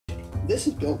This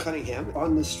is Bill Cunningham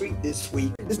on the street this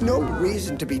week. There's no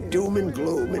reason to be doom and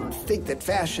gloom and think that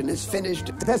fashion is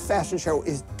finished. The best fashion show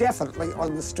is definitely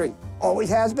on the street. Always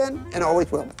has been and always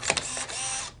will be.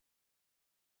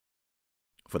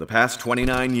 For the past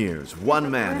 29 years,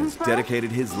 one man has dedicated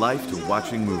his life to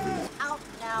watching movies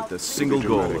with the single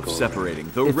goal of separating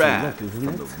the rad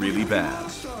from the really bad.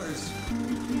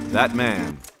 That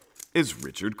man is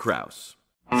Richard Crouse.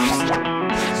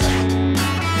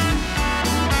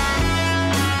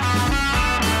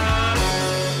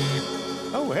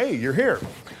 Oh, hey, you're here.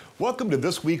 Welcome to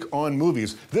This Week on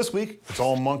Movies. This week, it's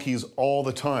all monkeys all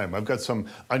the time. I've got some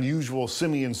unusual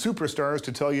Simian superstars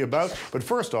to tell you about, but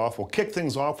first off, we'll kick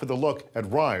things off with a look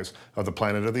at Rise of the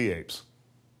Planet of the Apes.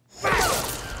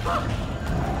 What's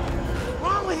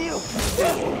wrong with you?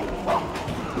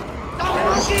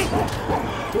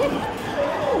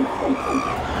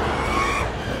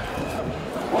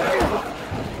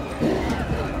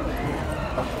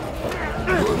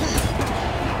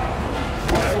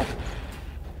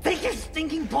 Take your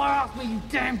stinking paw off me, you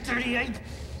damn dirty ape!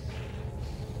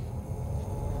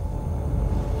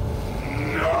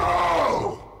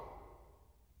 No!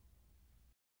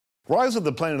 Rise of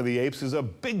the Planet of the Apes is a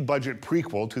big-budget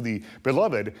prequel to the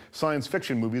beloved science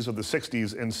fiction movies of the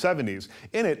 60s and 70s.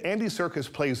 In it, Andy Serkis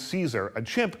plays Caesar, a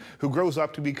chimp who grows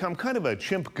up to become kind of a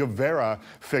chimp Guevara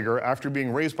figure after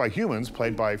being raised by humans,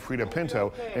 played by Frida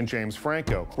Pinto and James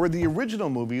Franco. Where the original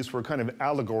movies were kind of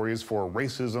allegories for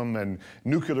racism and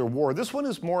nuclear war, this one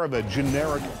is more of a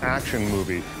generic action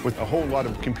movie with a whole lot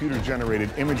of computer-generated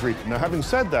imagery. Now, having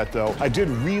said that, though, I did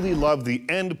really love the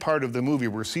end part of the movie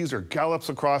where Caesar gallops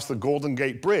across the Golden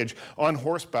Gate Bridge on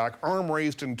horseback, arm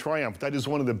raised in triumph. That is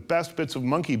one of the best bits of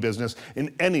monkey business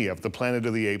in any of the Planet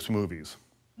of the Apes movies.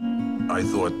 I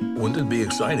thought, wouldn't it be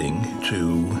exciting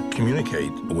to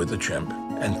communicate with a chimp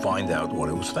and find out what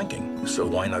it was thinking? So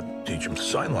why not teach him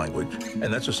sign language?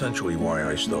 And that's essentially why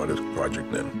I started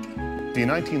Project NIM. The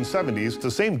 1970s,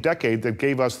 the same decade that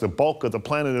gave us the bulk of the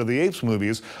Planet of the Apes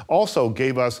movies, also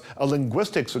gave us a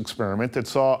linguistics experiment that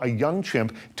saw a young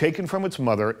chimp taken from its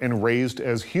mother and raised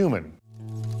as human.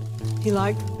 He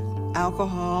liked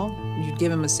alcohol. You'd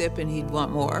give him a sip and he'd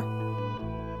want more.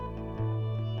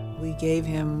 We gave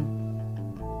him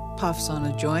puffs on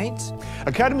a joint.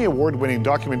 Academy Award-winning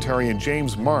documentarian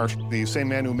James Marsh, the same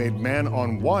man who made Man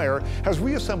on Wire, has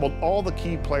reassembled all the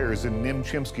key players in Nim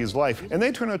Chimpsky's life, and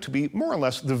they turn out to be more or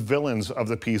less the villains of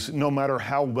the piece, no matter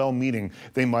how well-meaning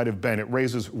they might have been. It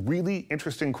raises really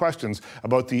interesting questions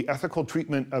about the ethical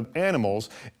treatment of animals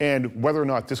and whether or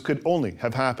not this could only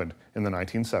have happened in the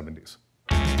 1970s.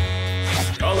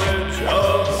 College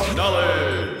of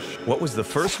Knowledge. What was the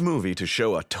first movie to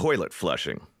show a toilet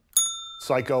flushing?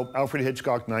 Psycho, Alfred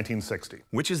Hitchcock, 1960.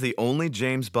 Which is the only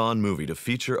James Bond movie to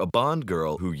feature a Bond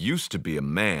girl who used to be a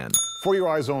man? For Your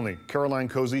Eyes Only, Caroline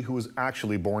Cozy, who was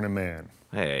actually born a man.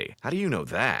 Hey, how do you know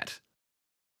that?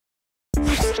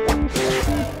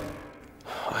 I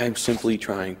am simply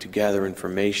trying to gather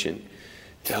information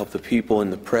to help the people in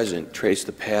the present trace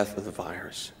the path of the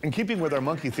virus. In keeping with our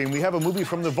monkey theme, we have a movie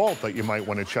from the vault that you might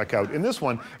want to check out. In this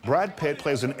one, Brad Pitt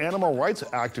plays an animal rights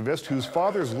activist whose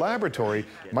father's laboratory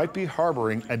might be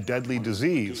harboring a deadly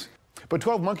disease. But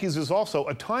 12 Monkeys is also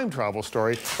a time travel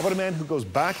story about a man who goes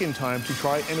back in time to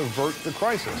try and avert the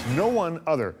crisis. No one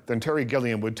other than Terry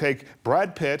Gilliam would take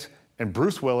Brad Pitt and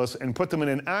Bruce Willis and put them in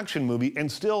an action movie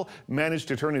and still manage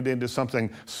to turn it into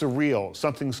something surreal,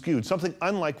 something skewed, something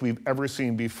unlike we've ever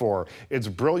seen before. It's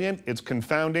brilliant, it's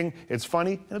confounding, it's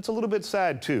funny, and it's a little bit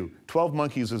sad too. 12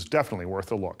 Monkeys is definitely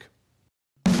worth a look.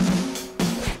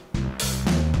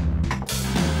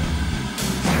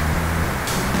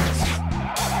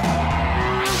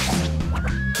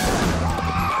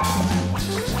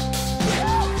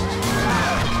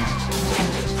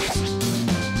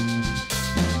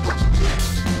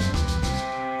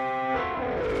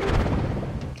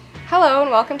 Hello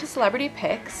and welcome to Celebrity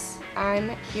Picks. I'm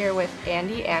here with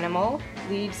Andy Animal,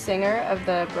 lead singer of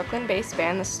the Brooklyn-based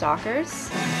band The Stalkers.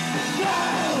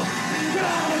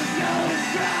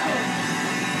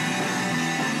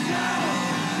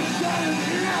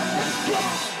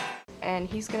 And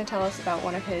he's going to tell us about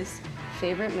one of his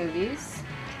favorite movies.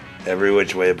 Every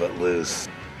Which Way But Loose.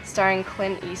 Starring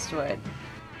Clint Eastwood.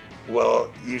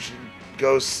 Well, you should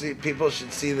go see, people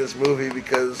should see this movie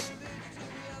because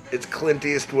it's Clint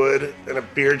Eastwood and a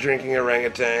beer-drinking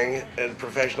orangutan and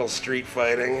professional street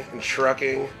fighting and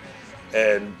trucking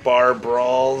and bar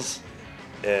brawls,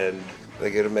 and they're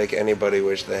going to make anybody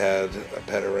wish they had a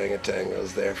pet orangutan that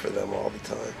was there for them all the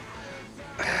time.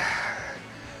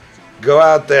 Go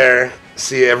out there,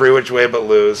 see Every Which Way But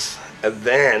Loose, and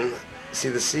then see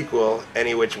the sequel,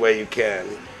 Any Which Way You Can.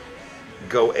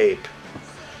 Go ape.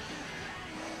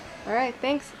 All right,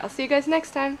 thanks. I'll see you guys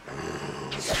next time.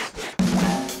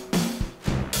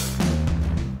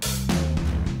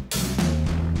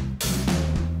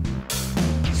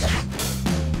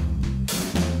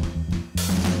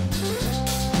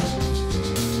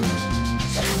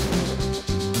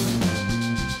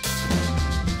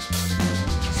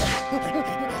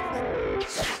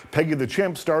 Peggy the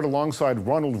Chimp starred alongside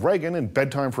Ronald Reagan in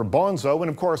Bedtime for Bonzo, and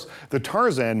of course, the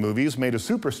Tarzan movies made a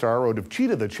superstar out of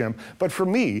Cheetah the Chimp, but for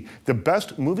me, the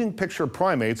best moving picture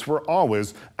primates were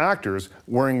always actors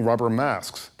wearing rubber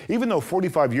masks. Even though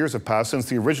 45 years have passed since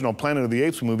the original Planet of the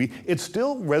Apes movie, it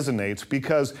still resonates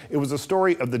because it was a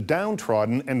story of the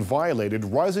downtrodden and violated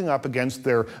rising up against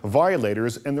their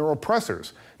violators and their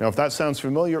oppressors. Now, if that sounds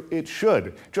familiar, it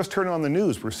should. Just turn on the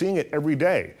news, we're seeing it every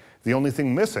day. The only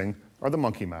thing missing are the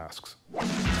monkey masks.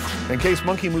 In case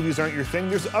monkey movies aren't your thing,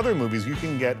 there's other movies you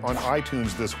can get on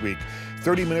iTunes this week.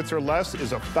 30 Minutes or Less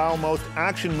is a foul-mouthed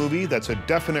action movie that's a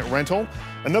definite rental.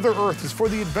 Another Earth is for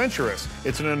the adventurous.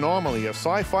 It's an anomaly, a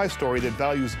sci-fi story that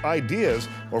values ideas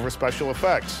over special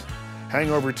effects.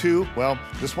 Hangover 2, well,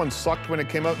 this one sucked when it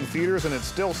came out in theaters and it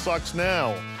still sucks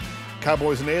now.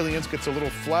 Cowboys and Aliens gets a little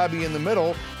flabby in the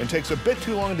middle and takes a bit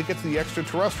too long to get to the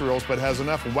extraterrestrials, but has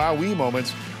enough wowee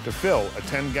moments to fill a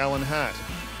 10-gallon hat.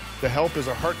 The Help is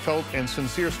a heartfelt and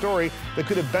sincere story that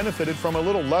could have benefited from a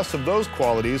little less of those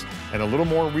qualities and a little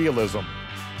more realism.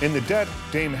 In The Debt,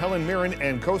 Dame Helen Mirren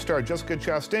and co-star Jessica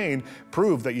Chastain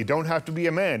prove that you don't have to be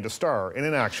a man to star in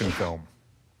an action film.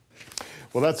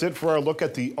 Well, that's it for our look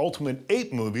at the ultimate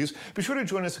ape movies. Be sure to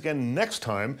join us again next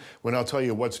time when I'll tell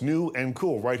you what's new and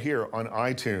cool right here on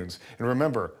iTunes. And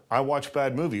remember, I watch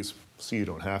bad movies, so you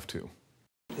don't have to.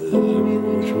 Every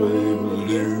which way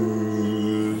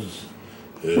blues,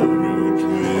 every which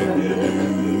way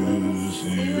blues,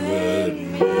 you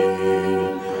and me,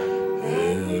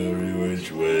 every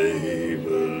which way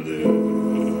blues.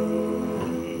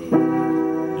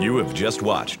 You have just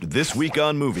watched This Week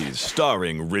on Movies,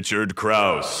 starring Richard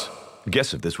Crouse.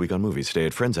 Guests of This Week on Movies stay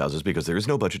at friends' houses because there is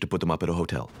no budget to put them up at a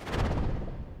hotel.